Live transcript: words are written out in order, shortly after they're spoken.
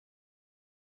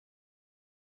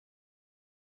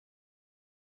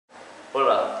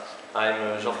Hola,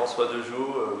 I'm Jean-François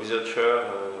Dejoux, researcher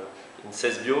in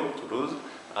CESBIO, Toulouse.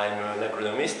 I'm an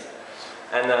agronomist,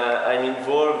 and I'm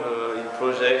involved in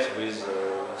projects with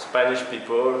Spanish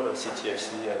people,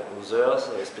 CTFC and others,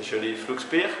 especially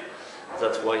Fluxpyr.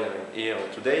 That's why I'm here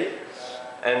today.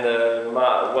 And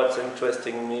what's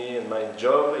interesting me in my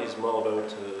job is more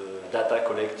about data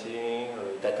collecting,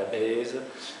 database,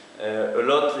 a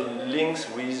lot in links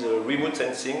with remote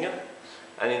sensing.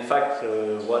 And in fact,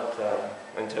 what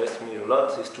interests me a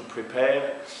lot is to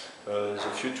prepare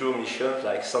the future missions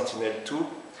like Sentinel-2,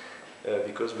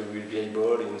 because we will be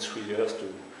able in 3 years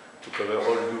to cover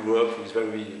all Europe with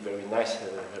very nice,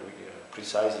 very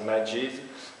precise images.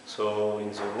 So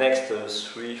in the next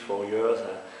 3-4 years,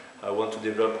 I want to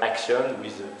develop action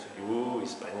with you, with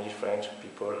Spanish, French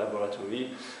people, laboratory,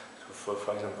 so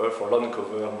for example, for land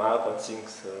cover map and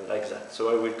things like that. So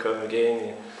I will come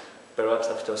again, perhaps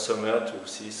after summer, to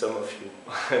see some of you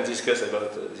and discuss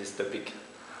about this topic.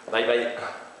 Bye bye.